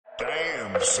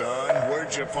Damn, son,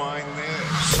 where'd you find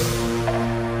this?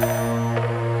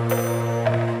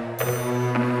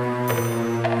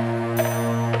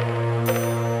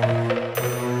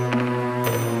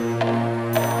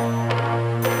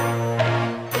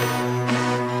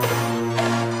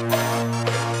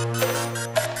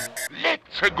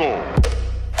 Let's go.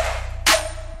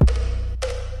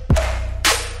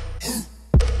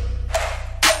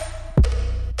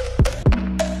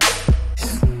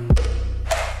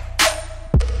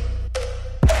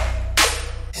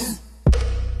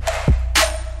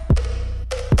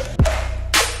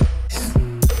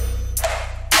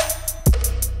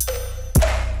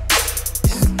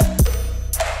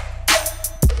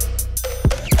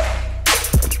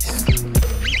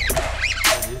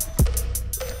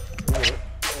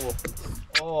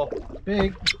 Oh,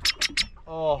 big.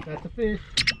 Oh, that's a fish.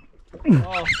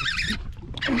 Oh.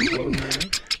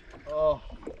 Oh.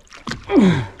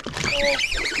 Oh.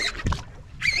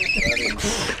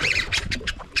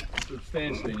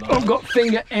 Substantially large. I've got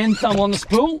finger and thumb on the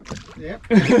spool. Yep,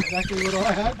 exactly what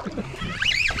I had.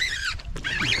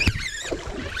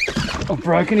 I've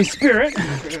broken his spirit.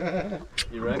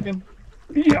 You reckon?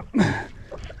 Yep.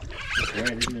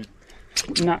 Great, isn't it?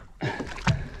 No.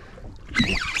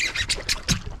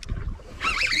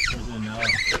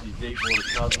 Deep water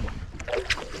cousin.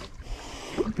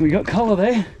 We got colour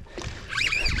there.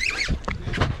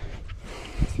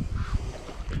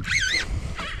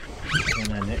 Is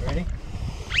that net ready?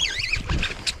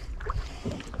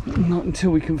 Not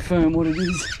until we confirm what it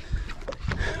is.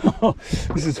 Oh,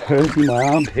 this is hurting my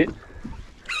armpit.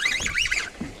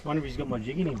 I wonder if he's got my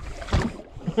jig in him.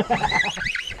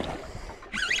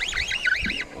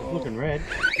 Looking red.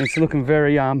 It's looking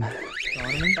very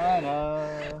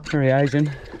very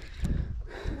Asian.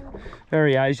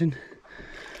 Very Asian.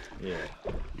 Yeah.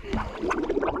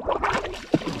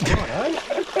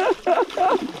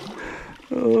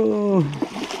 Oh.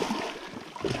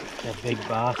 They're big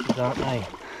bastards, aren't they?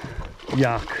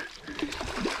 Yuck.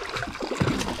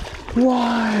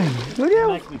 Why? Look how,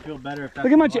 Makes me feel better if that's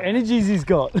look how much energies he's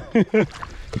got.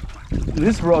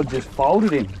 This rod just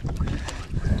folded him.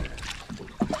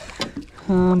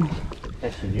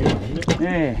 That's your new one, isn't it?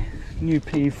 Yeah, new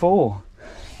P4.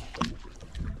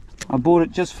 I bought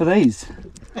it just for these.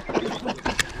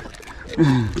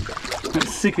 I'm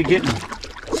sick of getting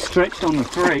stretched on the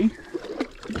 3.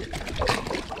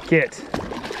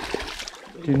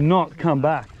 Do not come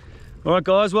back. All right,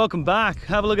 guys, welcome back.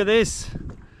 Have a look at this.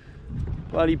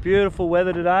 Bloody beautiful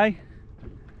weather today.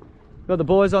 Got the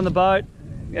boys on the boat.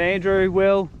 Andrew,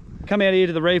 Will, come out here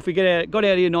to the reef. We got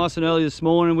out here nice and early this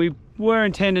morning. We were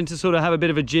intending to sort of have a bit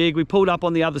of a jig. We pulled up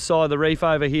on the other side of the reef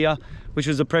over here, which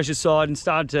was the pressure side, and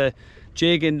started to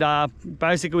jig, and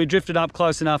basically we drifted up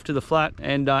close enough to the flat,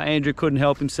 and Andrew couldn't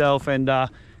help himself and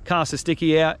cast a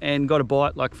sticky out and got a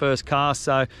bite like first cast.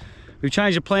 So we've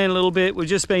changed the plan a little bit. We've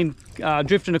just been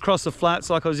drifting across the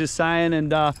flats like I was just saying,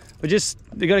 and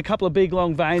they've got a couple of big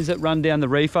long veins that run down the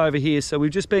reef over here, so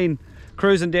we've just been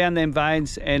cruising down them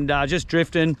veins and just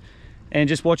drifting and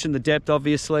just watching the depth,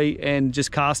 obviously, and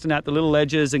just casting at the little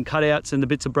ledges and cutouts and the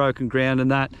bits of broken ground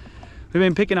and that. We've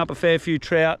been picking up a fair few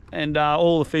trout, and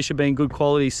all the fish have been good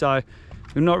quality, so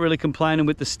we're not really complaining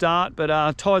with the start, but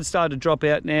tide started to drop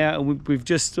out now, and we've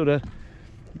just sort of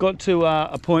got to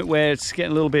a point where it's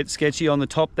getting a little bit sketchy on the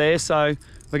top there, so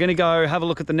we're going to go have a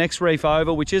look at the next reef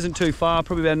over, which isn't too far,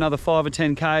 probably about another 5 or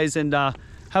 10 k's, and have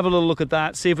a little look at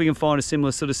that, see if we can find a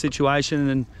similar sort of situation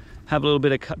and have a little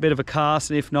bit of a cast,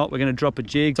 and if not, we're going to drop a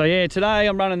jig. So yeah, today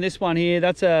I'm running this one here.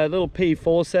 That's a little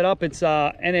P4 setup. It's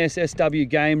a NSSW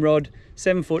game rod,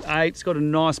 7'8". It's got a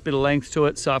nice bit of length to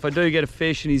it, so if I do get a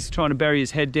fish and he's trying to bury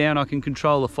his head down, I can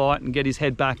control the fight and get his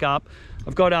head back up.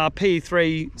 I've got a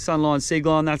P3 Sunline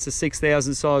Sigline. That's a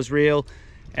 6,000 size reel,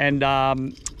 and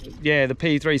yeah, the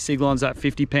P3 Sigline's at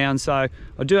 50 pounds, so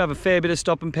I do have a fair bit of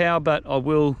stopping power, but I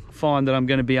will find that I'm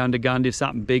going to be undergunned if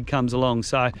something big comes along.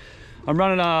 So I'm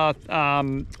running a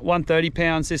 130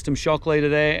 pound system shock leader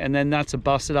there, and then that's a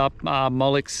busted up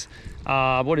Molix,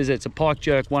 what is it? It's a Pike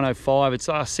Jerk 105. It's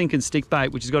a sink and stick bait,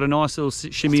 which has got a nice little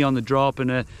shimmy on the drop and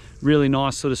a really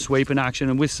nice sort of sweeping action,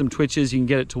 and with some twitches you can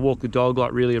get it to walk the dog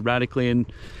like really erratically and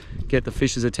get the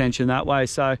fish's attention that way.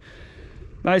 So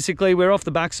basically we're off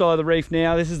the backside of the reef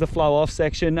now. This is the flow off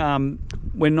section.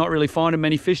 We're not really finding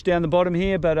many fish down the bottom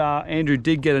here, but Andrew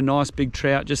did get a nice big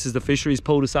trout just as the fisheries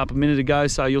pulled us up a minute ago,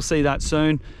 so you'll see that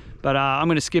soon. But I'm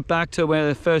going to skip back to where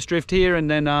the first drift here,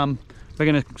 and then we're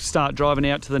going to start driving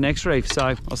out to the next reef,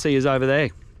 so I'll see you over there.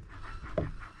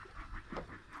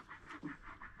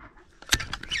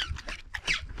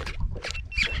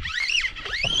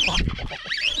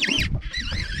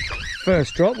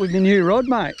 First drop with the new rod,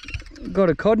 mate. Got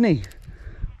a codney.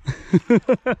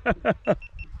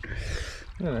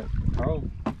 Yeah, Carl.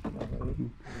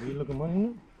 Weird looking one,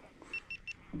 isn't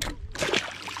it?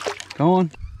 Go on.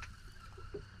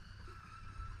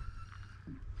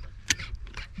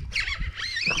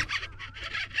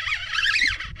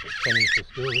 Pennies for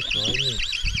school, this guy, isn't it?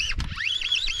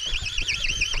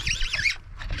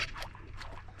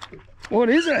 What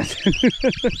is it?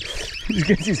 He just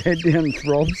gets his head down and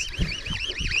throbs.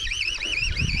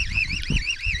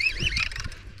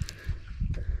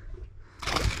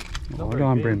 Hold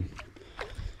on, Brim.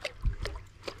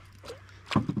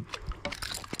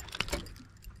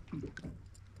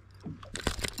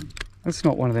 That's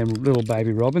not one of them little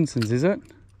baby Robinsons, is it?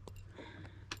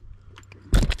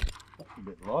 A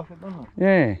bit like it, doesn't it?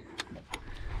 Yeah.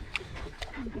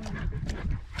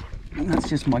 That's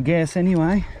just my guess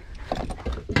anyway.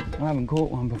 I haven't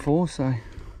caught one before, so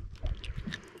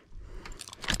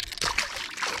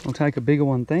I'll take a bigger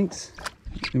one, thanks.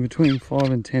 In between 5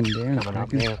 and 10 down. Coming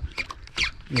up now.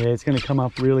 Yeah, it's going to come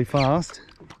up really fast.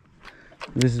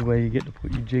 This is where you get to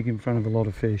put your jig in front of a lot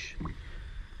of fish.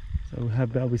 So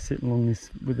they'll be sitting along this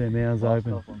with their mouths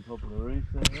open. Up on top of the reef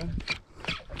there,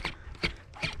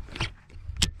 yeah.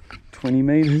 20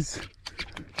 metres.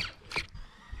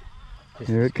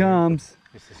 Here it comes.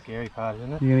 It's the scary part,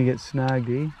 isn't it? You're going to get snagged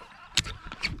here.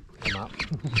 Come up.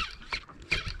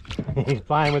 He's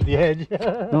playing with the edge.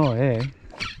 Oh yeah.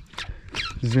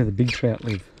 This is where the big trout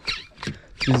live.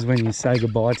 This is when you say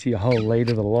goodbye to your whole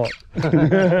lead of the lot.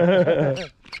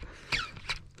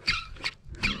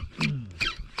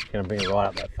 Gonna bring it right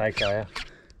up that face, are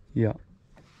you? Yeah.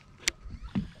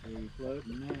 You're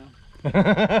floating now.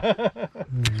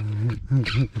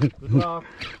 Good luck.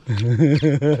 Wish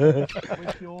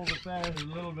you all the best. There's a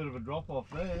little bit of a drop off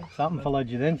there. Something followed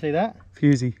you then, see that?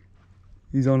 Fusey.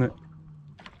 He's on it.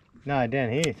 No, down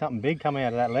here. Something big coming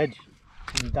out of that ledge.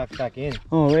 He ducked back in.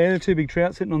 Oh, there are two big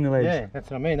trout sitting on the ledge. Yeah, that's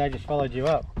what I mean. They just followed you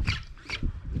up.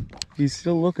 He's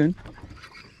still looking.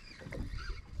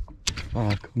 Oh,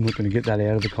 I'm not going to get that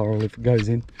out of the coral if it goes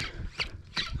in.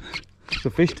 It's a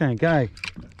fish tank, eh?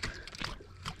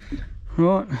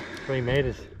 Right. 3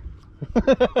 metres.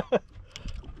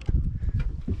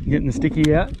 Getting the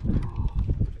sticky out.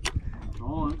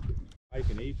 On.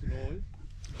 Making heaps of noise.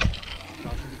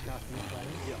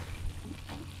 Yeah.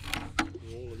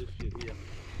 All of this shit here.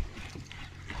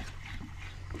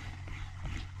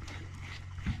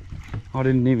 I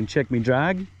didn't even check me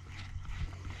drag.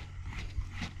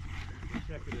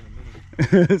 Check it in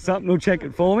a minute. Something will check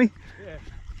it for me. Yeah.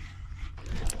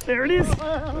 There it is.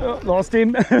 Oh, lost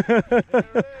him.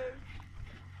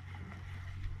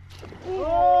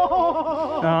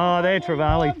 Oh, there,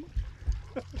 Trevally.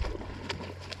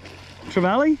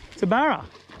 Trevally? It's a barra.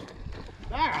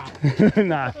 Barra?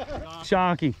 No,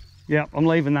 sharky. Yep, I'm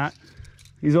leaving that.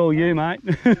 He's all you, mate.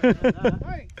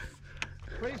 Thanks.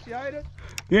 Appreciate it.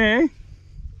 Yeah.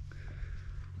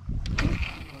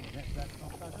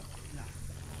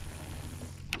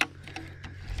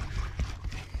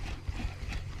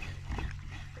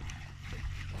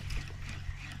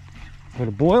 Got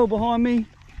a boil behind me.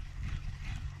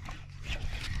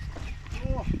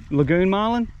 Oh. Lagoon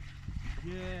marlin.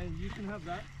 Yeah, you can have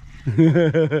that.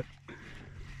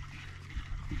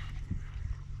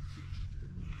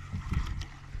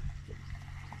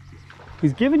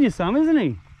 He's giving you some, isn't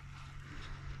he?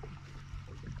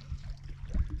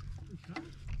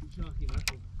 Sharky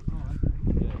mackerel. Oh, okay.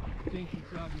 Yeah. Dinky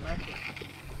sharky mackerel.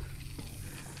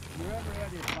 You're ever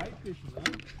out here bait fishing,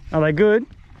 though? Are they good?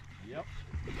 Yep.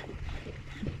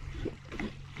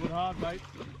 Good hard bait.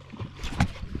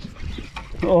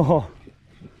 Oh,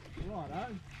 Righto.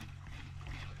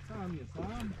 Sarm you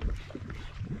sarm.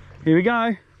 here we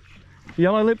go.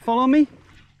 Yellow lip, follow me.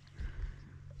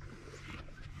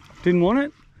 Didn't want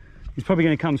it. He's probably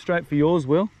going to come straight for yours,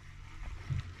 Will.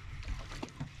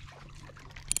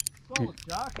 Solid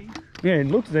sharky. Yeah, it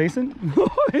looks decent.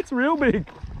 It's real big.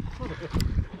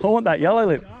 I want that yellow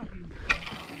lip.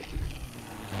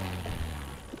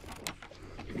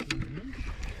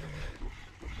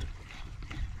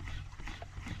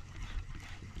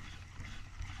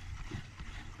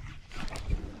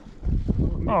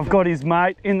 Oh, I've got his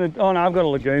mate in the... Oh no, I've got a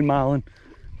lagoon marlin.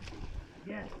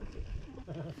 Yes.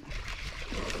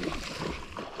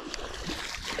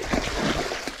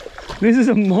 This is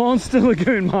a monster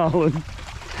lagoon marlin.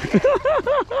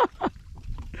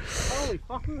 Holy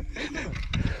fuck.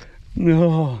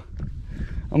 No,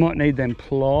 I might need them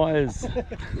pliers.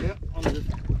 Yep, I'm just...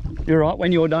 You're right,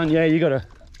 when you're done, yeah, you got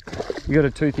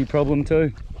a toothy problem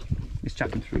too. Just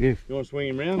chucking through you. You want to swing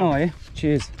him round? Oh yeah,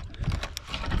 cheers.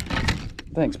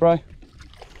 Thanks, bro.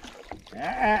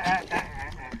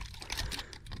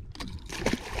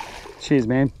 Cheers,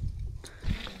 man.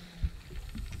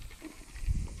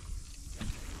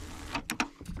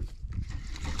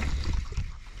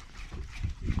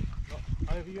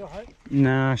 Over your height?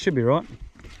 Nah, should be right.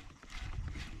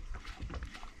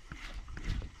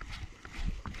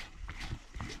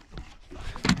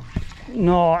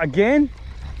 No, again?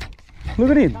 Look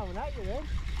at him. Coming at you then.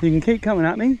 You can keep coming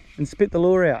at me and spit the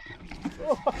lure out.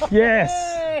 Yes!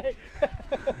 Hey!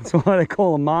 That's why they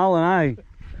call him marlin, eh?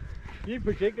 You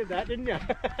predicted that, didn't you?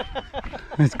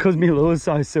 It's because my lure's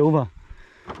so silver.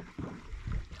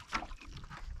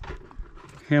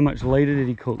 How much later did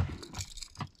he cook?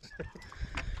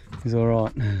 He's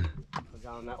alright. I'm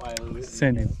going that way a little bit.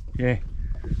 Send him, yeah.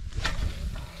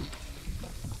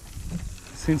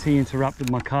 Since he interrupted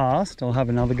my cast, I'll have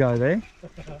another go there.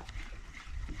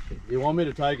 You want me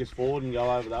to take us forward and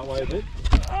go over that way a bit?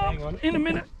 Hang on. In a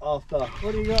minute. After.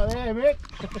 What do you got there, Mick?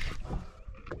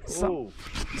 Ooh,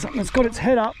 Something that's got its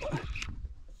head up.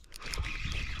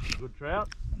 good trout.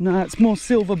 No, it's more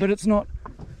silver, but it's not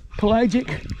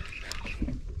pelagic.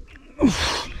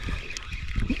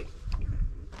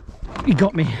 You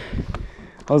got me.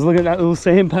 I was looking at that little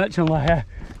sand patch. I'm like,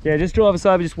 yeah, just drive us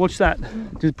over. Just watch that.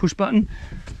 Just push button.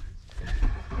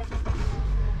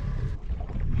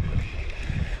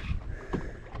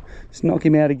 Just knock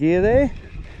him out of gear there.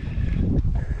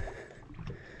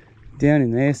 Down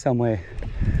in there somewhere.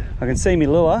 I can see me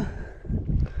lure.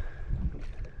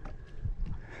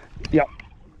 Yep,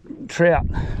 trout.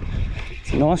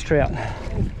 It's a nice trout.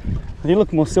 He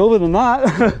look more silver than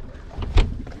that.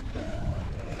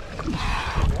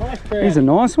 Nice trout. He's a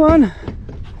nice one.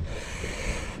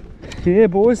 Yeah,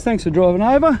 boys, thanks for driving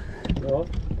over.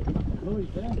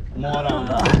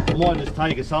 Might just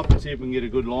take us up and see if we can get a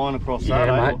good line across that.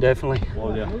 Yeah, eh? mate, definitely.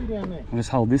 While you- Louis down there. I'll just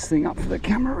hold this thing up for the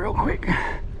camera real quick.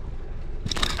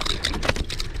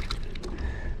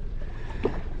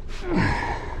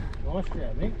 Nice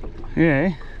trout, Mick.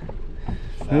 Yeah,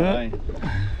 Hey,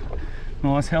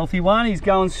 nice healthy one. He's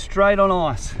going straight on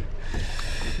ice.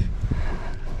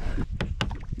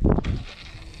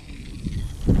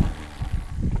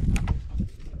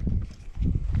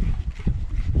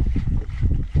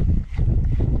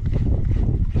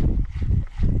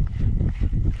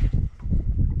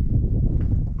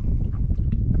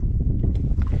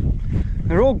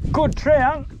 They're all good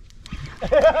trout.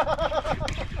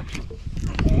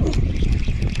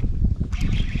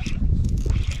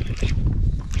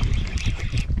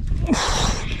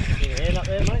 Your hand up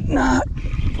there, mate. No,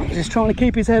 just trying to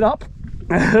keep his head up.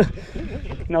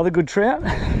 Another good trout.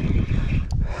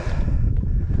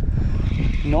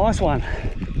 Nice one.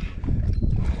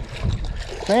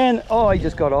 Man, oh, he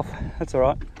just got off. That's all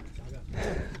right.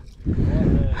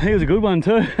 He was a good one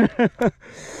too.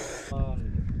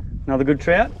 Another good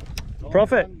trout.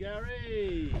 Profit. Come,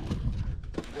 Gary.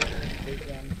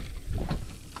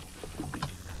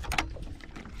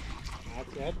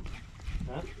 That's it.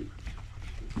 Huh?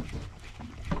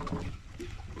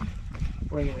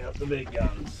 Bringing out the big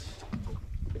guns.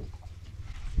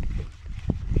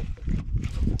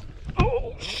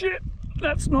 Oh shit!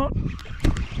 That's not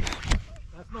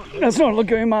That's not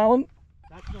lagoon marlin.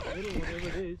 That's not little, whatever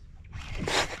it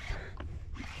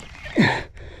is.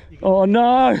 Oh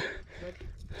no!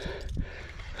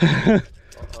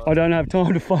 I don't have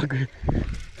time to fuck with.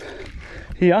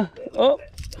 Here. Oh,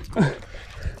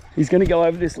 he's gonna go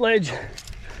over this ledge.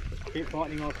 Keep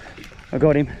fighting off. I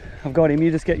got him. I've got him.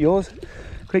 You just get yours.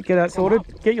 Quick, get that sorted.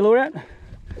 Get your lure out.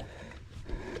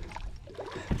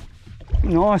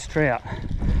 Nice trout.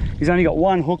 He's only got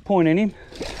one hook point in him.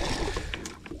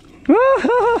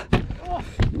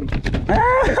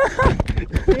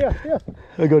 Here, here.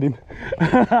 I got him.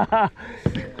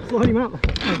 Slide him up.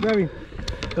 Oh, grab him.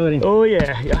 Got him. Oh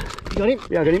yeah, yeah. Got him.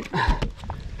 Yeah, I got him.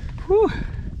 Whew.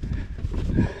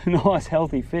 Nice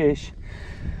healthy fish.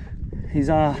 He's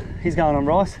going on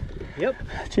rice. Yep.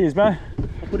 Cheers, bro. I'll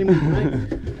put him in,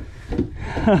 mate.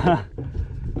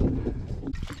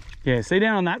 Yeah, see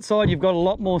down on that side you've got a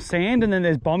lot more sand, and then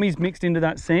there's bommies mixed into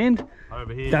that sand.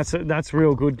 Over here. That's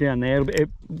real good down there.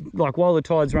 Like while the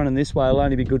tide's running this way, it'll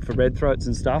only be good for red throats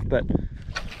and stuff, but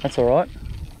that's all right.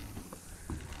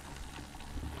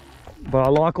 But I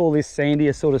like all this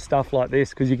sandier sort of stuff like this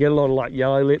because you get a lot of like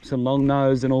yellow lips and long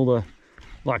nose and all the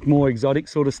like more exotic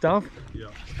sort of stuff. Yeah.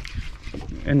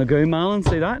 And lagoon marlin,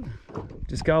 see that?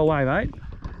 Just go away, mate.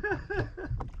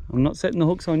 I'm not setting the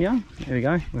hooks on you. There we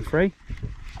go, we're free.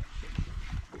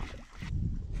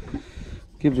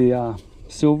 Give the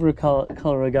silver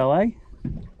colour a go, eh?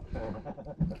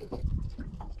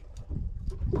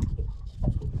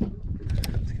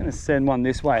 Just gonna send one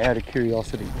this way out of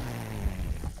curiosity.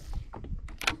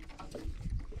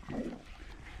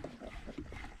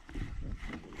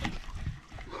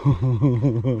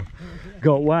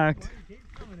 Got whacked.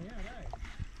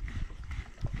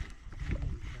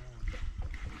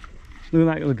 Look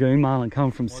at that lagoon marlin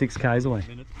coming from 6 k's away.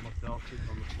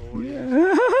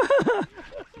 Yeah.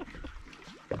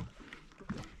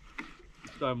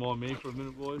 Don't mind me for a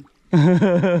minute, boys.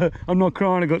 I'm not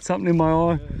crying, I got something in my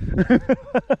eye. Yeah.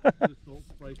 The salt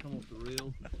spray come off the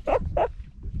reel.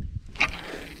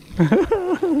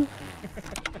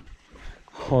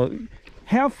 Oh,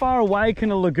 how far away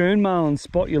can a lagoon marlin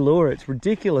spot your lure? It's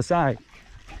ridiculous, eh?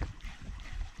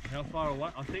 How far away?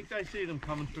 I think they see them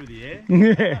coming through the air.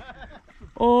 Yeah.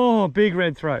 Oh, big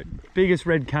red throat. Biggest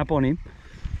red cap on him.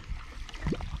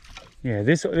 Yeah,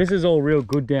 this is all real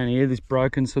good down here. This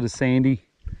broken sort of sandy.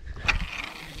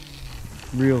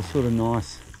 Real sort of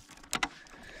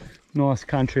nice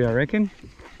country, I reckon.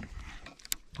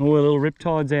 All the little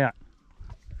riptides out.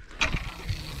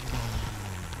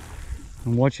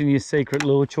 I'm watching your secret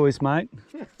lure choice, mate.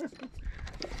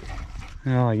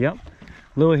 Oh, yep.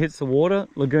 Lure hits the water,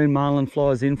 lagoon marlin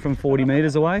flies in from 40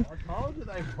 metres away. I told you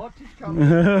they watch it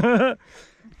coming.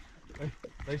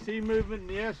 They see movement in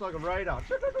the air, it's like a radar.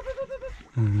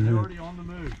 They're already on the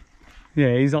move.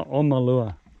 Yeah, he's on my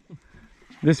lure.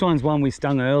 This one's one we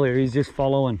stung earlier, he's just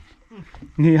following.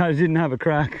 He didn't have a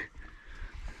crack.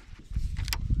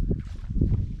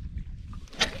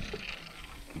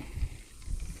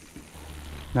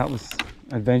 That was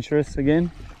adventurous again.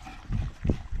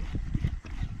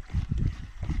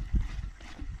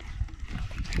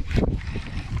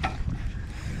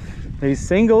 These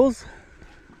singles.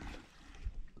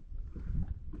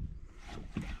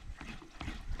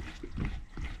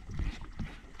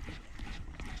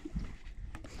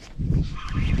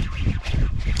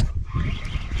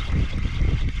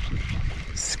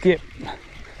 Skip.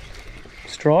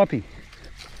 Stripey.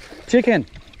 Chicken.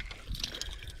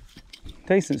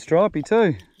 Decent stripey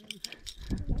too.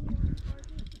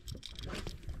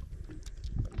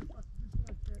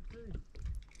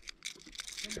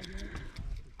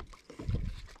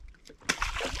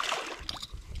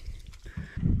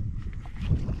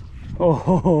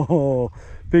 Oh,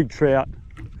 big trout.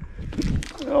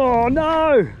 Oh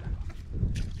no!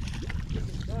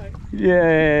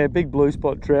 Yeah, big blue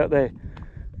spot trout there.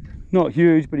 Not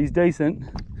huge, but he's decent.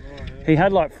 He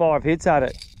had like 5 hits at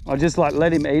it. I just like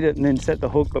let him eat it and then set the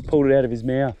hook, but pulled it out of his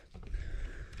mouth.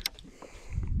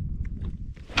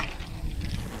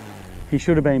 He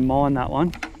should have been mine, that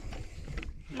one.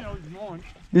 Yeah, it was mine.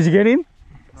 Did you get him?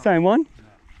 No. Same one?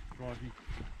 No, right.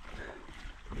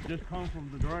 It just come from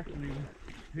the direction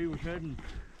he was heading.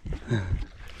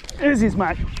 There's his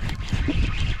mate.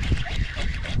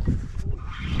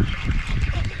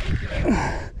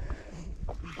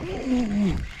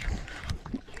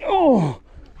 Oh!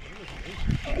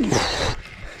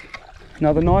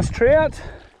 Another nice trout.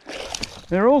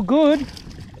 They're all good.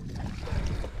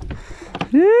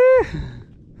 Yeah.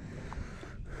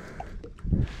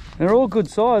 They're all good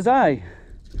size, eh?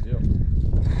 Yep.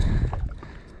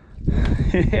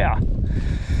 Yeah.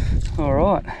 All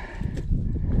right.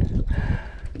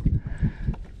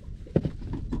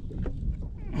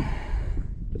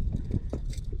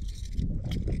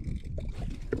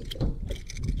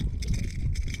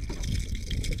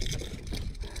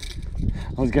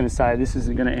 I was going to say this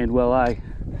isn't going to end well, eh?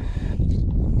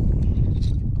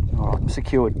 All right, I'm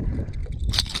secured.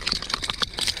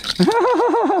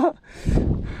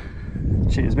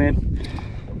 Cheers, man.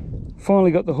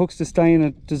 Finally got the hooks to stay in a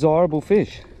desirable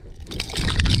fish.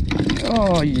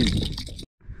 Oh, you.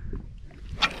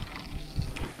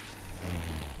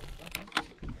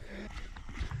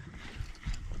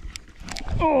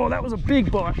 Oh, that was a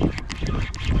big bite.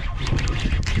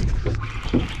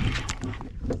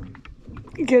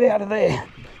 Get out of there.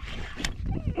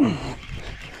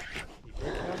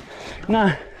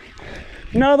 No,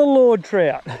 another Lord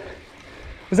trout.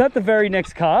 Was that the very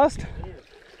next cast?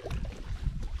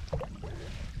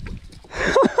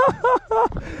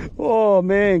 Oh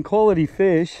man, quality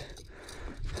fish.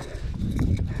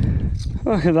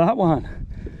 Look at that one.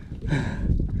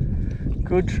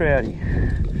 Good trouty.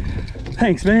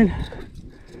 Thanks, man.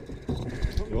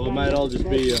 Well, mate, I'll just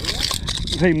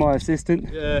be my assistant.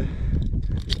 Yeah.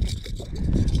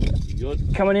 You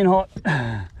good? Coming in hot.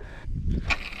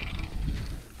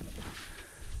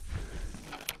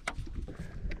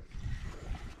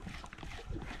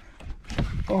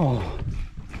 Oh,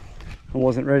 I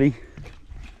wasn't ready.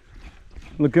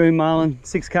 Lagoon marlin,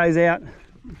 6 k's out.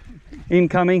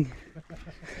 Incoming.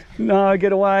 No,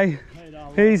 get away.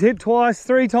 He's hit twice,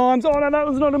 3 times. Oh no, that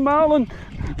was not a marlin.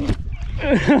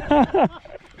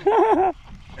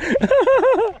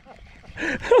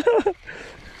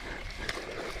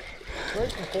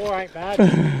 4 ain't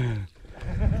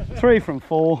bad. 3 from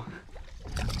 4.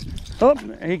 Oh,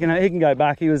 he can go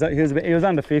back. He was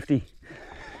under 50.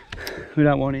 We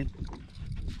don't want him.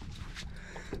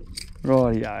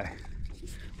 Rightio.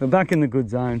 We're back in the good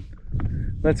zone.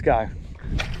 Let's go.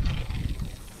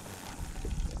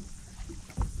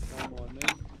 Don't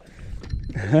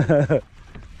mind me.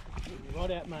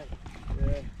 Right out, mate.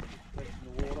 Yeah, that's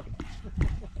in the water.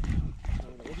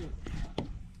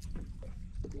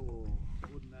 Oh,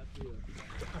 wouldn't that be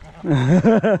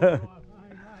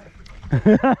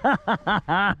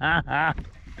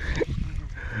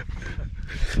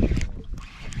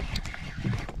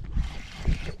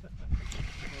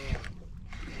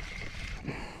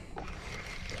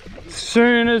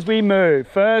Soon as we move,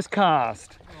 first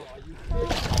cast.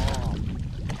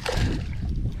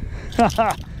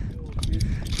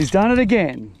 He's done it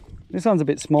again. This one's a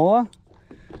bit smaller.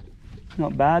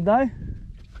 Not bad though.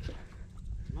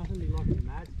 Nothing be like a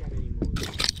mad scat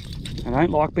anymore. I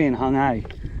don't like being hung, eh?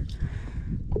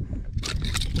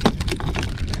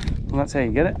 Well, that's how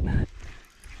you get it.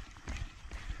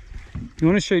 You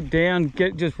want to shoot down,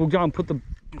 we'll go and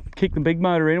kick the big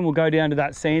motor in and we'll go down to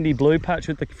that sandy blue patch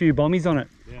with a few bombies on it.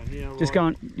 Down here, right? Just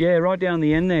going, yeah, right down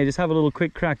the end there. Just have a little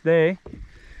quick crack there.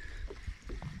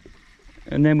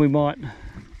 And then we might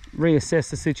reassess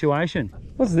the situation.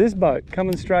 What's this boat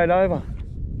coming straight over?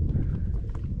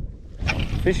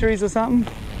 Fisheries or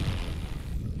something?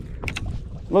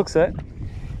 Looks it.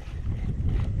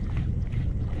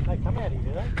 They come out here,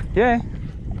 do they? Yeah.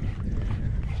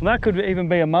 Well, that could even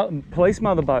be a police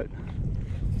mother boat.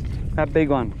 That big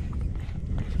one.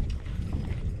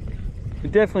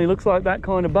 It definitely looks like that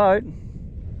kind of boat.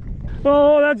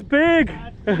 Oh, that's big!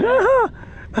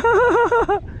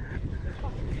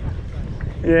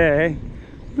 Yeah.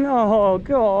 Oh,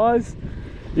 guys.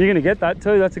 You're gonna get that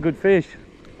too. That's a good fish.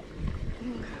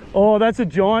 Oh, that's a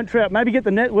giant trout. Maybe get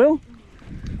the net, Will.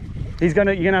 You're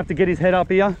gonna have to get his head up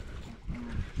here.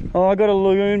 Oh, I got a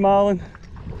lagoon marlin.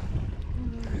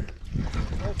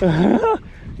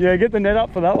 Yeah, get the net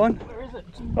up for that one. Where is it?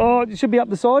 Oh, it should be up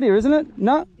the side here, isn't it?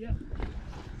 No? Yeah.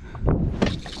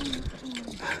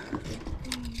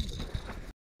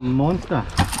 Monster.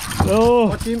 Oh,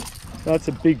 Watch him. that's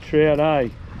a big trout, eh?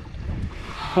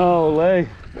 Holy.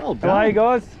 Well How are you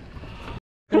guys?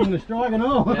 Getting the strike and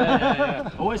all. Yeah.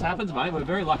 Always happens, mate. We're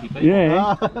very lucky people.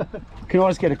 Yeah. Can I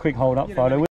just get a quick hold up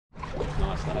photo?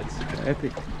 Nice lads.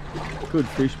 Epic. Good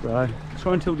fish, bro.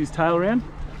 Try and tilt his tail around.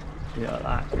 Yeah, like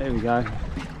that. There we go.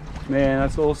 Man,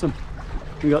 that's awesome.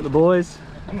 We got the boys.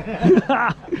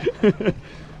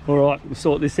 All right, we'll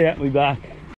sort this out and we'll be back.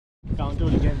 Can't do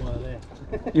it again while they're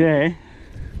there. Yeah.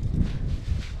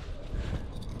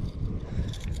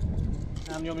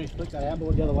 You want me to split that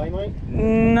outboard the other way, mate?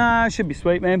 Nah, should be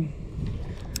sweet, man.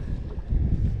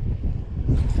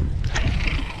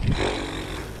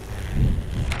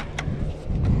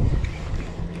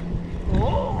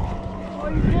 Oh,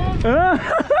 you did!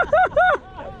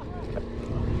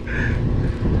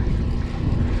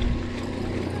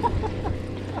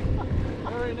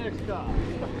 Very next car.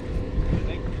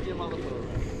 Thank you, mother.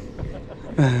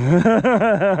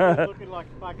 Looking like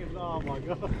fucking, oh my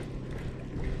god.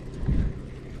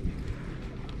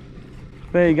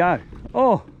 There you go.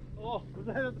 Oh, Oh, was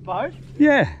that at the boat?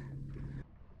 yeah.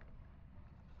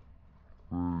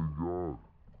 Oh,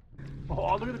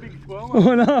 look at the big swell.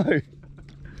 Oh no.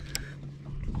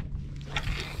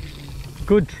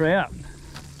 Good trout.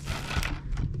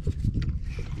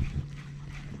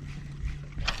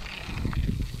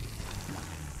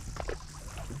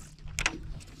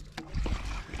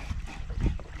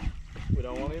 We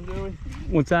don't want him, do we?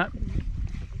 What's that?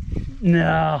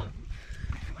 No.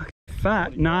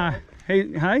 Fat? Nah. Hey,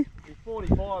 He's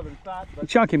 45 and fat, but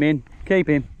chuck him in. Keep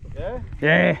him. yeah,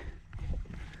 Yeah.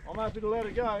 I'm happy to let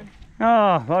it go.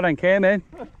 Oh, I don't care, man.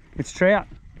 It's trout.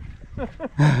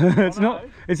 It's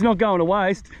not going to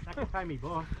waste. That can pay me,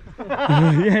 boss.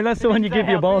 Yeah, that's the one you give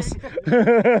your boss.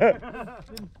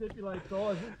 Didn't stipulate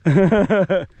size.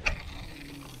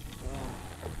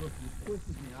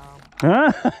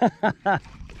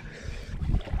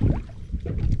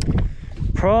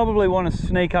 Probably want to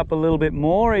sneak up a little bit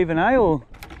more even, eh? Or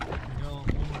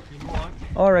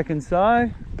I reckon so.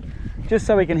 Just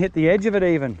so we can hit the edge of it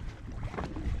even.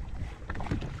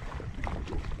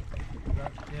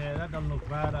 Yeah, that doesn't look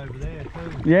bad over there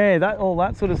too. Yeah, all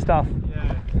that sort of stuff.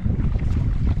 Yeah.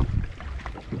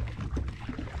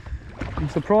 I'm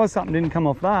surprised something didn't come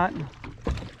off that.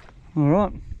 All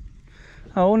right.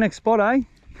 Oh, next spot, eh?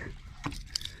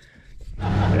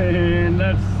 And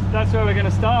that's where we're going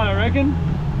to start, I reckon.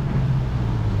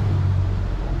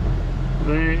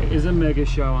 There is a mega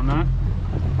show on that.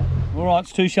 All right,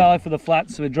 it's too shallow for the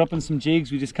flats, so we're dropping some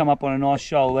jigs. We just come up on a nice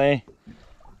shoal there,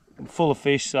 full of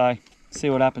fish. So see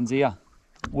what happens here.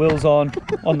 Will's on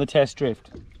the test drift.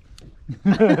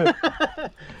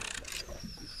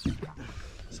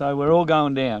 So we're all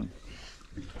going down.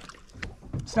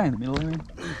 Stay in the middle, Aaron.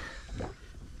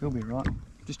 He'll be right.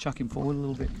 Just chuck him forward a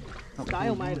little bit.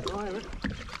 Stalemate at the moment.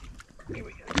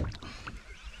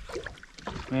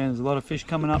 Man, there's a lot of fish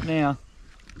coming up now.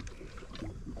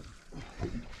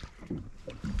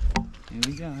 Here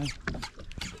we go.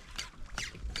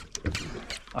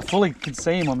 I fully could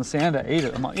see him on the sounder eat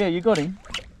it. I'm like, yeah, you got him.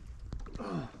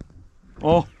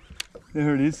 Oh,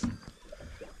 there it is. Does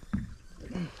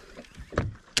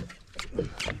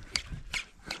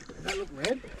that look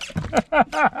red?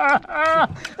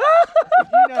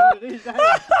 You know what it is, don't you?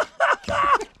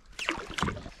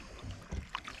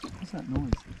 What's that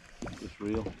noise? It's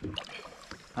real.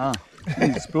 Ah,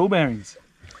 these spill bearings.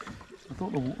 I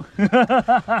thought the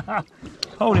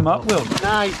hold him up, Will.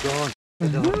 Nah, he's gone. How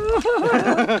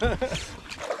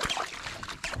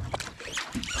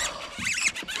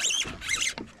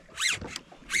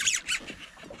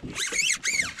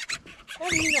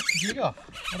do you knock the jig off?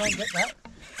 I don't get that.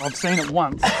 I've seen it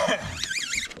once.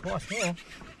 Nice, yeah.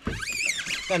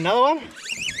 Is that another one?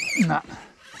 Nah.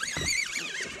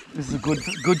 This is a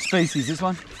good species, this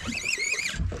one.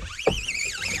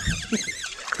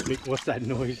 Mick, what's that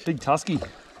noise? Big tusky.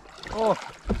 Oh,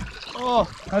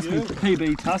 That's me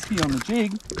PB tusky on the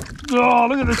jig. Oh,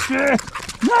 look at the shit.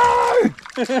 No!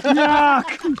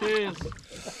 Yuck! cheers.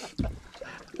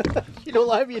 Shit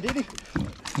all over you, did he?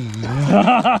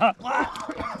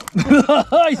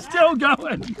 He's still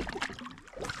going.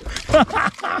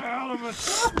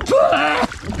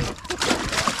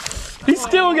 He's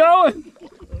still going.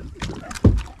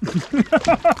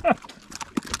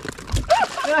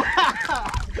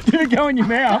 Did it go in your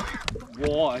mouth?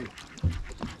 Why?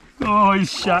 Oh,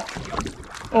 he's shut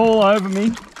all over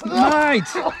me. Mate!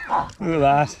 Look at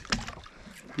that.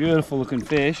 Beautiful looking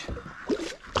fish.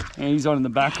 And he's on in the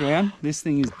background. This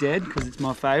thing is dead because it's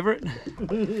my favourite.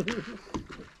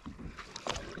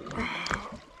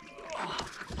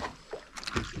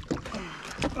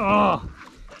 Oh,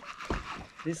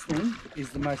 this thing is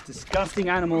the most disgusting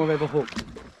animal I've ever hooked.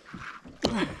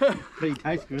 But he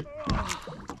tastes good.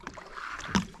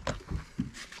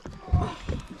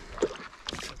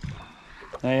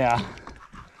 There you are.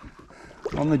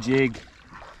 On the jig.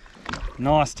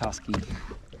 Nice tusky.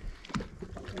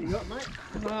 What you got, mate?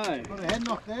 No. Got a head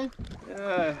knock there.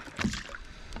 Yeah.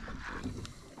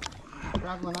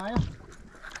 Travelling, are you?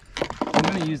 I'm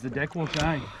going to use the deck wash,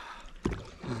 eh?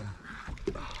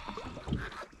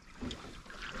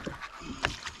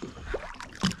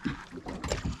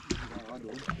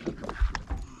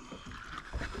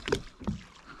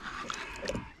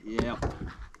 Yep.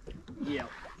 Yep.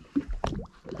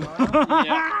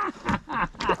 Yep.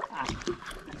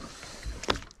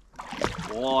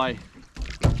 Why?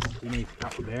 You need a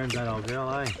couple of bearings, that old girl,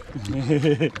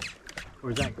 eh?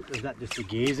 Or is that just the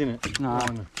gears in it? No.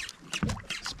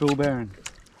 Spill bearing,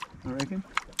 I reckon.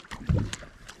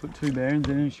 Put 2 bearings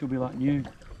in and she'll be like new.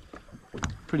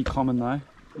 Pretty common though.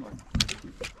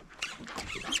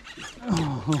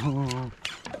 Oh.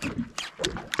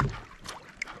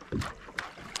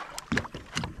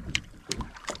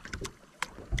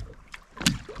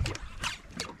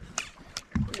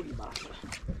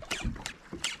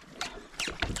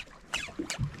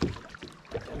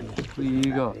 What do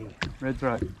you got? Red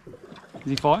throat. Is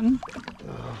he fighting?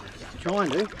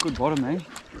 Trying to. Good bottom, eh?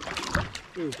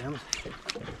 Here he comes.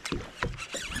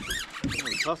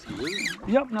 Tusky, isn't it?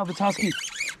 Yep, another tusky.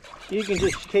 You can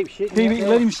just keep shitting. Keep out it, there.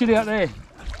 let him shit out there.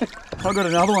 I've got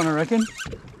another one, I reckon.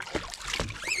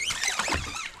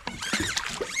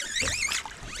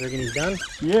 Reckon he's done?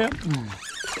 Yep.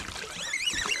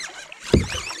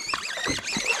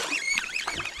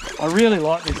 I really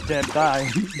like this depth,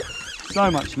 eh? So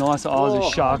much nicer. Oh, there's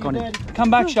a shark on him. Come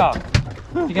back, shark.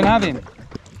 You can have him.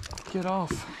 Get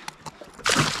off.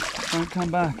 Don't come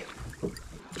back.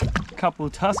 Couple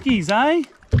of tuskies, eh?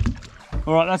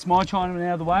 All right, that's my Chinaman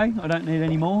out of the way. I don't need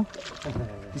any more.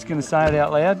 Just gonna say it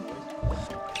out loud.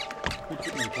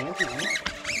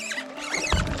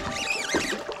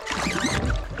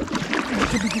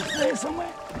 Could be good there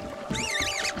somewhere.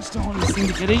 Just don't want this thing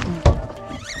to get eaten.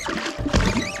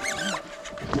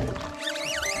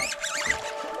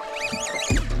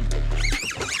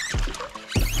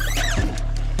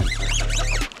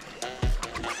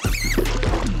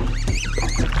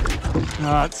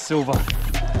 Ah, it's silver.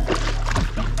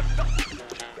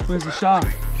 Where's the shark?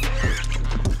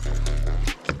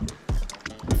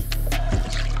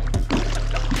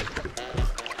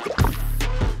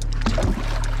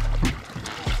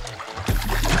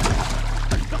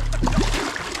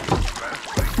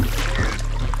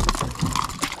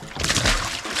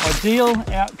 Ideal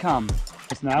outcome.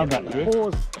 Just nailed that drift.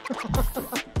 Pause.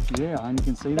 Yeah, and you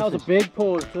can see That was a big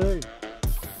pause too.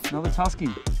 another tusky.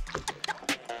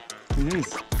 It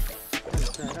is.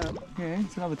 Yeah,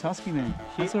 it's another tusky, man.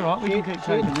 That's all right. We can keep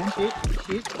taking them.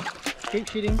 Shit. Keep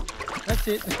shitting. That's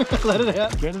it. Let it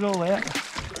out. Get it all out.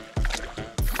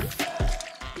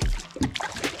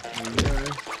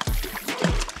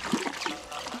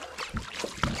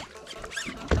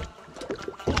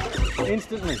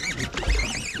 Instantly.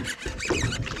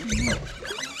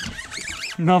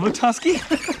 Another tusky.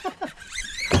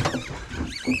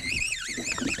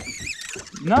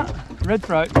 Nah, red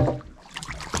throat.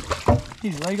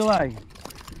 He's legal, eh?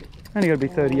 Only got to be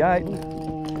 38.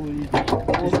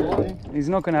 He's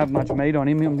not going to have much meat on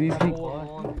him.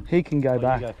 He can go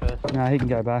back. No, he can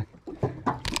go back. You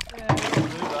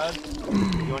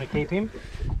want to keep him?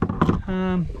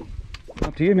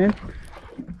 Up to you, man.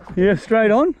 Yeah,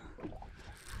 straight on.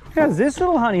 How's this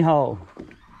little honey hole?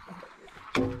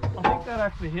 I think that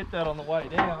actually hit that on the way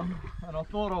down, and I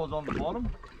thought I was on the bottom.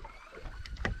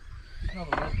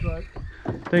 Another red throat.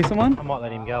 Decent one? I might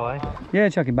let him go, eh? Yeah,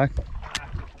 chuck him back.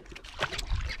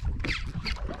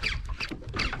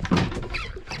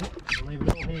 Leave it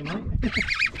all here, mate.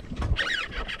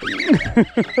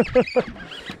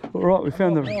 All right, we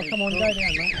found the Come on, go down,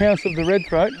 mate. house of the red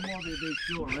throat. That might be a big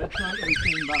short red throat. We've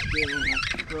seen back there on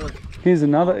that first. Here's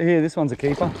another. Here, this one's a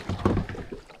keeper.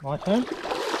 My turn?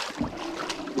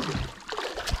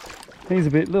 He's a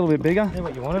little bit bigger. Yeah,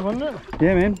 what you wanted, wasn't it?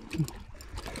 Yeah, man.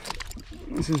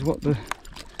 This is what the.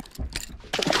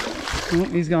 Oh,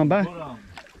 he's going back. But,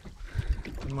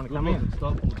 You want to come come in. in?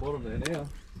 Stop at the bottom there now.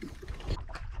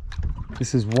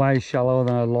 This is way shallower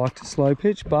than I'd like to slow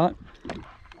pitch, but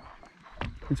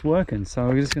it's working, so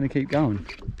we're just going to keep going.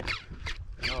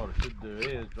 You know what I should do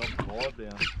here is drop the vibe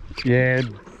down. Yeah,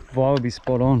 vibe would be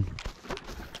spot on.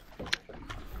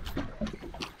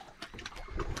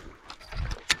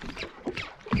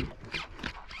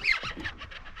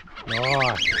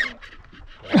 Nice.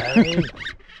 Hey.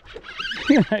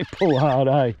 They pull hard,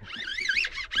 eh?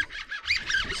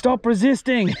 Stop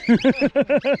resisting!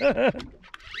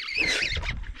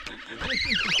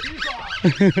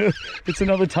 It's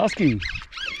another tusky.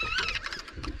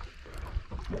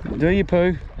 Do your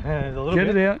poo. There's a little Get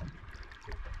bit. it out.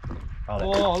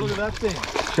 Oh, look at that thing.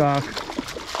 Shark.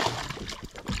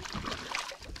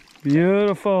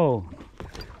 Beautiful.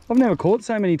 I've never caught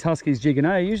so many tuskies jigging,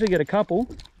 eh? You usually get a couple.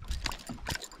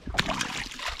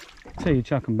 So you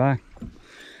chuck him back.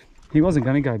 He wasn't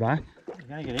going to go back. You're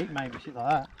going to get eaten, mate, with shit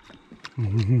like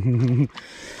that.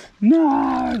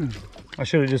 No! I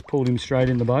should have just pulled him straight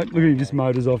in the boat. Look at him, just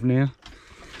motors off now.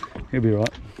 He'll be right.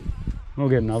 I'll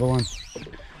get another one.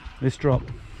 This drop.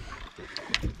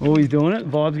 Oh, he's doing it.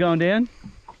 Vibe's going down.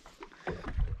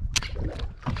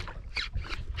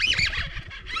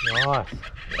 Nice.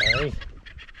 Hey.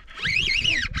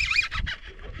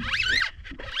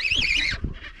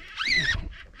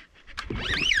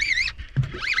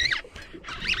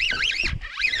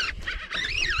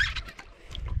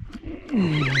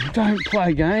 Don't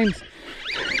play games.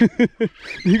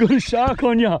 You got a shark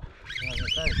on you. I was going to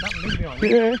say, something big behind you.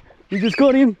 Yeah, you just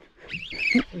got him.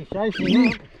 He's chasing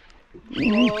you.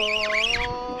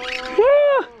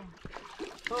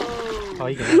 Oh,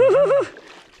 you can.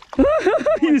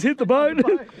 He just hit the boat.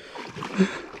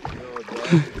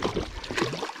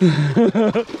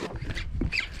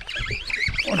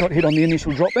 I got hit on the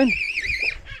initial drop then.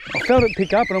 I felt it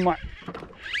pick up and I'm like,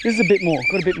 this is a bit more,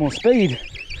 got a bit more speed.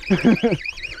 Got On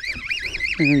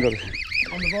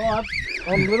the vibe.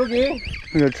 On the little gear.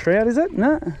 we got a trout, is it?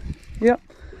 No. Yep.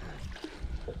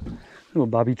 Little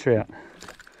bubby trout.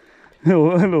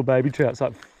 Little baby trout's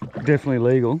like definitely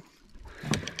legal.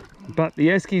 But the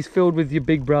Esky's filled with your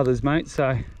big brothers, mate,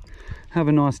 so have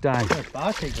a nice day. It's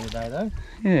bar keeping today, though.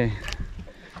 Yeah.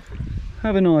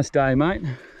 Have a nice day, mate.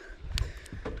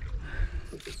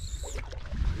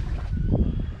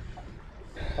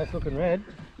 That's looking red.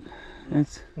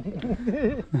 It's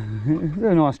a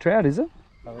nice trout, is it?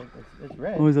 I think it's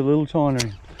red. Or is it a little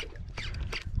tiny?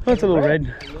 That's a little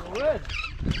red. A little red.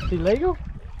 Is he legal?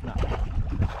 No.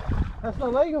 That's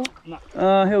not legal.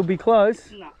 He'll be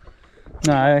close.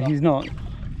 No, he's not.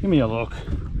 Give me a look.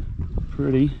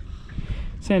 Pretty.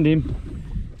 Send him.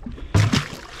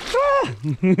 Ah!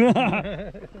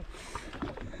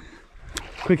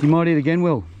 Quick, he might eat again,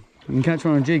 Will. You can catch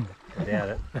one on a jig. I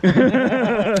doubt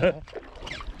it.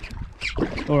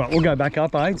 All right, we'll go back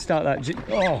up, eh? Start that jig.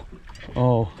 Oh.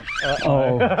 Oh.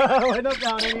 Oh. We're not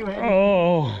going anywhere.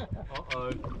 Oh.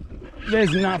 Uh-oh.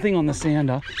 There's nothing on the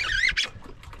sounder.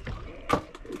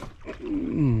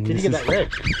 Did you get that red?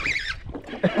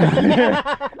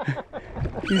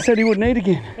 You said he wouldn't eat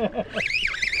again.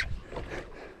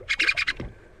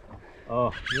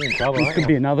 Oh, you're in trouble, This aren't could you?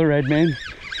 be another red, man.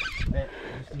 Yeah,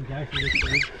 just in case you get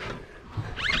big.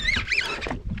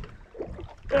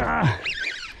 Ah,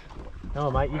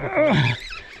 Oh, mate, you can. ah.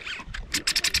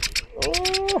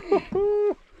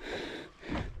 Oh,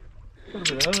 Got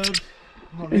a bit of herbs.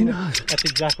 He knows. that's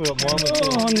exactly what mine was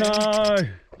doing. Oh no.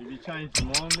 Have you changed your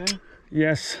mind now?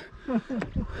 Yes. Oh,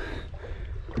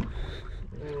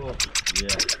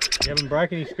 yeah. You haven't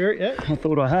broken his spirit yet? I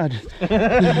thought I had.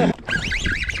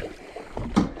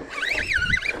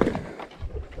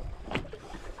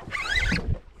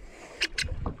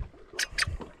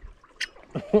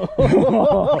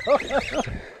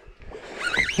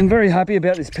 I'm very happy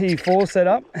about this P4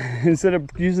 setup instead of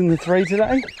using the 3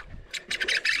 today.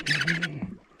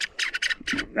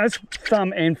 That's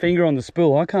thumb and finger on the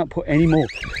spool. I can't put any more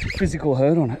physical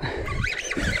hurt on it.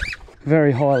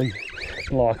 Very highly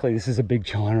likely this is a big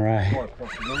china, eh? Quite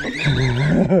possible.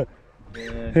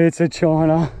 Yeah, It's a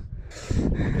china.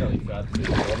 fairly fat.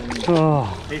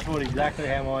 Oh. He thought exactly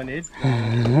how mine did.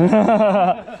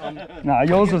 No,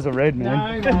 yours was a red,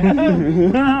 man.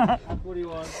 No, that's what he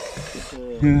wants.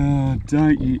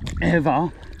 Don't you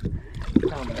ever,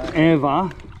 ever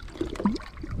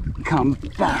come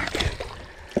back.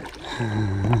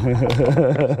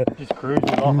 Just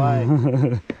cruising off, eh?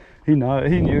 He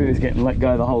knew he was getting let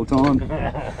go the whole time.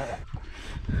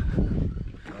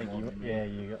 Yeah,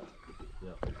 you got.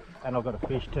 Yeah. And I've got a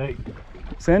fish too.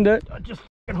 Send it. I just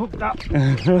f***ing hooked up.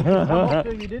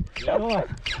 You did? Nice.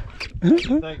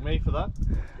 Thank me for that.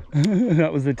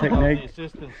 That was the The technique.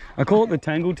 assistance. I call it the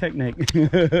tangle technique.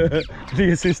 The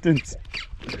assistance.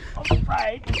 I'm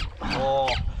afraid. Oh,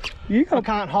 You I got,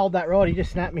 can't hold that rod, he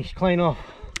just snapped me clean off.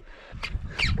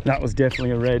 that was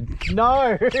definitely a red.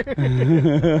 No!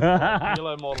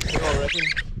 yellow model, I reckon.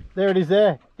 There it is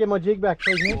there. Get my jig back,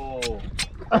 please, Nick. Oh.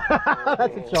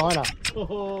 That's a china.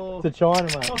 Oh. It's a china,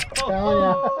 mate. Telling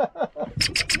ya.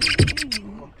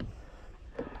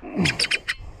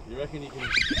 You reckon you can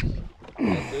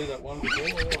do that one before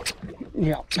or what?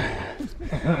 Yeah.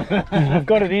 I've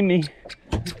got it in me.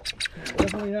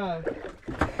 Definitely have.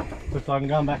 Looks like I'm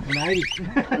going back to 80.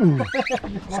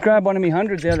 Just grab one of me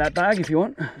hundreds out of that bag if you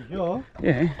want. You sure?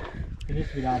 Yeah. It is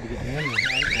a bit hard to get down there. Well,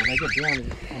 they get down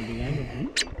on the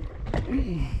angle.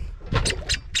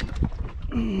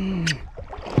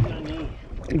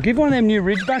 Give one of them new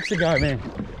Ridgebacks a go, man.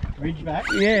 Ridgeback.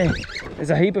 Yeah. There's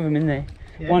a heap of them in there.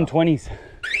 Yeah. 120s.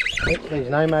 These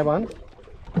no-made ones.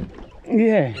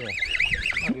 Yeah.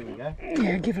 I'll give it a go.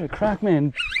 Yeah, give it a crack,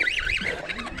 man.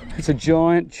 It's a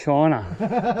giant china.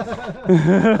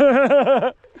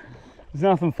 There's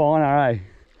nothing finer, eh?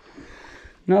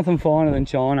 Nothing finer than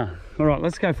china. All right,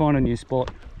 let's go find a new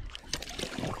spot.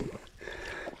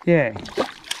 Yeah.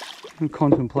 And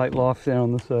contemplate life down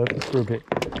on the surface for a bit.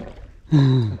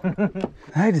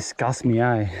 They disgust me,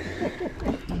 eh?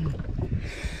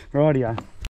 Rightio.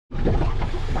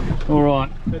 All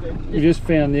right, we just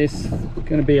found this.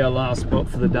 Going to be our last spot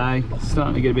for the day. It's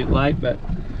starting to get a bit late, but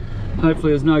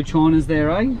hopefully there's no chinas there,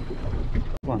 eh?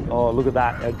 Oh, look at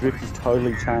that. Our drift has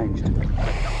totally changed.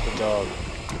 The dog.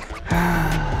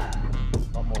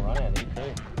 Lot more run out here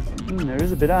too. There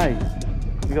is a bit, eh?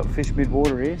 We got fish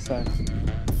mid-water here, so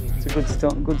it's a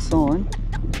good sign.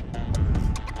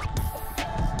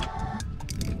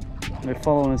 They're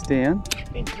following us down.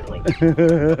 Instantly.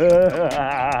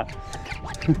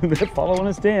 They're following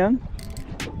us down.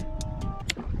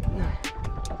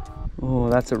 Oh,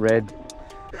 that's a red.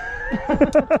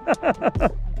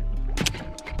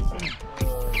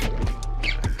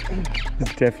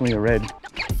 It's definitely a red.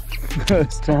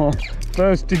 First time.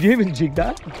 First, did you even jig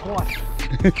that? Twice.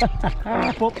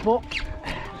 Pop, pop.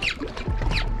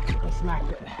 I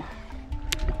smacked it. I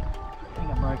think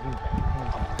I broke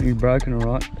him. You've broken, all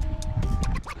right.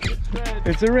 It's red.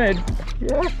 It's a red.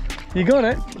 Yeah. You got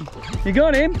it. You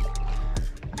got him.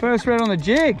 First red on the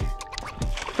jig.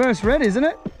 First red, isn't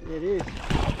it? It is.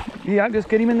 Yeah, just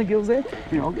get him in the gills there.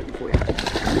 Here, I'll get him for you.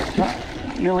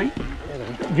 Millie,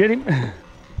 get him.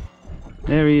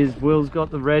 There he is. Will's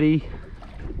got the ready.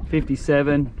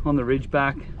 57 on the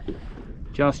Ridgeback.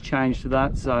 Just changed to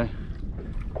that, so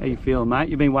how you feeling, mate?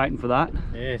 You've been waiting for that.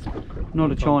 Yes.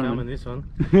 Not a Chinaman. This one.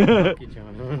 Yeah,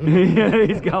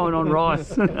 he's going on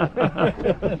rice. All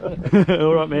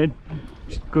right, man.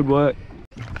 Good work.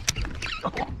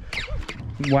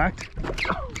 Whacked.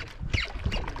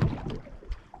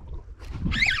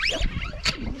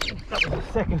 That was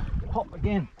the second pop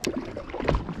again.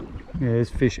 Yeah, there's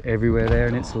fish everywhere there,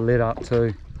 and it's lit up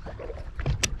too.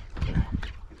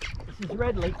 This is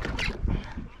red leak.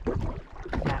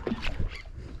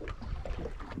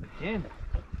 Again.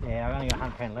 Yeah, I've only got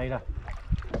 100 litre.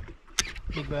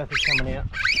 Big Bertha's coming out.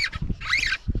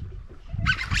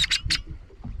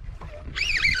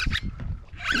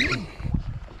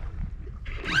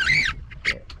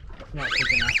 Not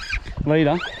quick enough.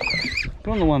 Leader.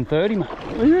 We're on the 130, mate.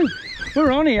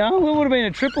 We're on here. What would have been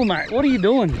a triple, mate? What are you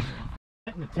doing?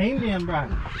 Letting the team down, bro.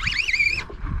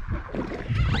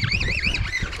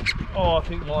 Oh, I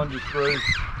think mine just grew.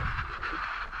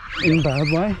 In a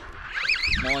bad way.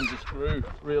 Mine just grew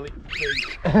really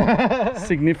big.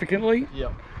 Significantly.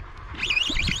 Yep.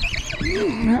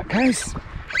 In that case,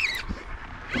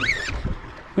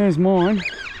 there's mine.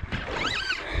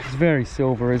 It's very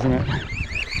silver, isn't it?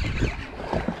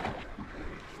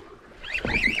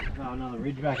 Oh, another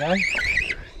ridgeback, eh?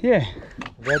 Yeah.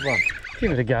 Red one.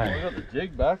 Give it a go. I got the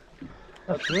jig back.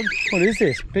 That's good. What is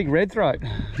this? Big red throat.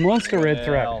 Monster red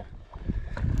throat. Wow.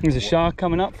 There's a shark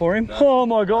coming up for him. Oh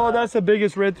my god, that's the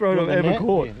biggest red throat I've ever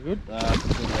caught. Yeah, good. That's a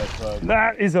good red throat.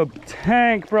 That is a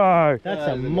tank, bro.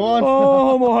 That's a monster.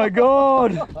 Oh my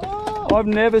god. I've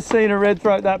never seen a red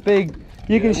throat that big.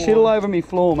 You can shit all over me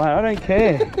floor, mate. I don't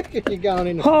care. You're going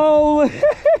in the Holy.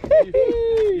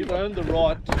 You've earned the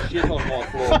right to shit on my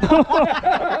floor.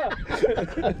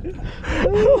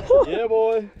 Yeah,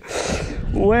 boy.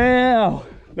 Wow.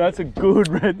 That's a good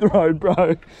red throat,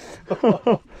 bro.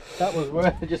 That was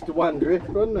worth just one drift,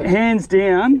 wasn't it? Hands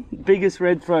down, biggest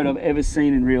red throat I've ever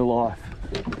seen in real life.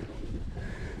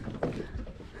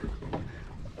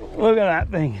 Look at that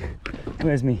thing.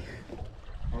 Where's me?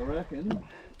 I reckon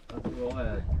that's what I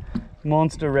had.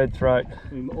 Monster red throat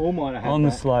We all might have had on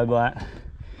the that. slow blat.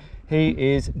 He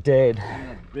is dead.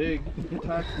 That big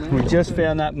tax, man. We just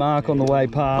found that mark on the way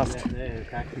past. There,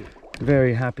 taxi.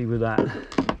 Very happy with that.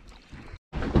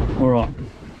 All right,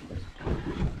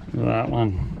 look at that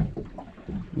one,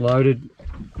 loaded.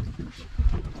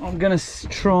 I'm gonna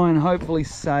try and hopefully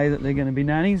say that they're gonna be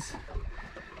nannies.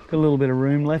 Got a little bit of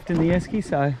room left in the esky,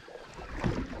 so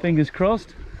fingers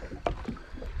crossed.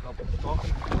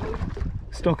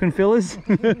 Stock and fillers.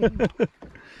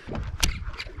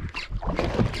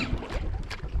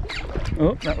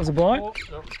 Oh, that was a bite. Oh,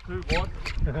 that was two bites.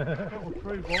 That was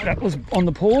three bites. That was on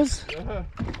the paws. Yeah.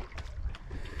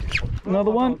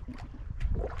 Another one.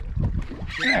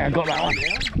 Yeah, I got that one.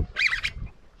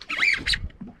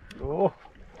 Oh.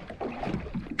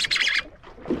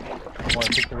 I might have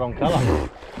picked the wrong colour.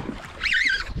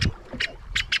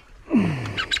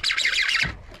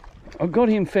 I got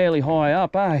him fairly high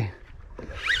up, eh?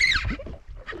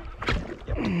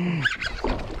 Nothing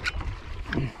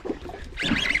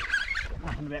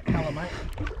about colour, mate.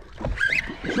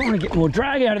 Trying to get more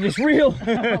drag out of this reel.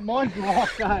 Mine's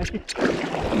locked, eh?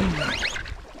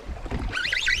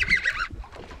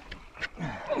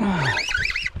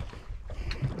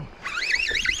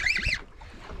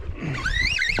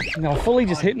 No, fully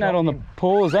just hitting that on the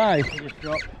paws, eh? You just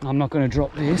dropped. I'm not going to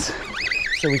drop this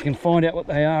so we can find out what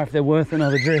they are, if they're worth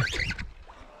another drift.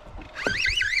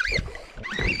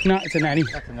 No, it's a nanny.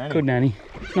 That's a nanny. Good nanny.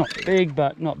 Not big,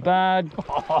 but not bad.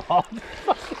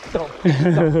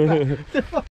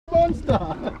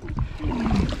 Monster!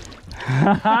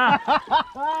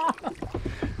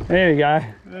 There we go.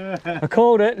 I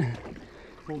called it.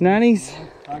 Nannies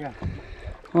Okay.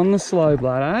 on the slow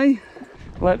blood, eh?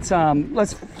 Let's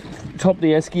top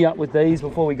the esky up with these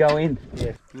before we go in.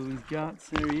 Yeah. Louis guts,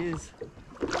 there he is.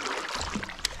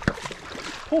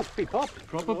 Oh, he popped.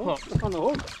 Proper pop. On the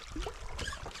hook.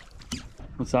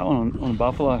 What's that one on a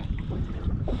buffalo?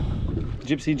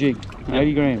 Gypsy jig,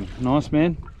 80 grams. Nice,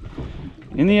 man.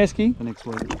 In the esky for next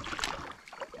week.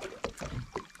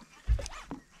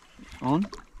 On?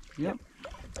 Yep.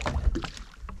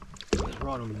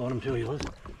 Right on the bottom too, he was.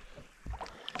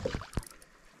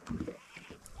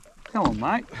 Come on,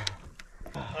 mate.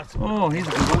 Oh, here's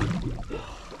a good one.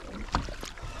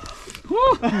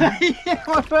 Yeah,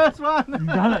 my first one. You've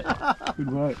done it.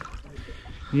 Good work.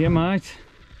 Yeah, mate.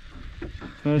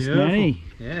 First Beautiful. nanny.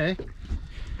 Yeah.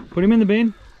 Put him in the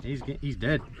bin. He's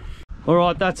dead. All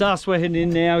right, that's us. We're heading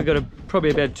in now. We've got probably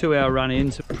about 2 hour run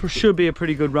in, so should be a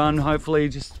pretty good run. Hopefully,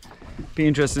 just be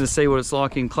interested to see what it's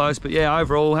like in close. But yeah,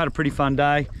 overall, had a pretty fun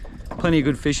day. Plenty of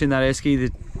good fish in that esky.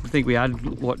 I think we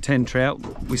had, what, 10 trout.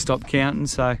 We stopped counting,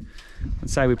 so I'd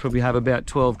say we probably have about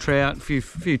 12 trout, a few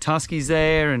tuskies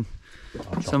there, and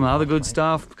some other good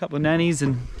stuff, a couple of nannies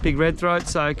and big red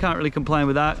throats, so can't really complain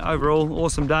with that. Overall,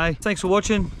 awesome day. Thanks for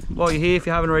watching. While you're here, if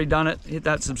you haven't already done it, hit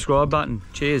that subscribe button.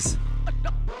 Cheers.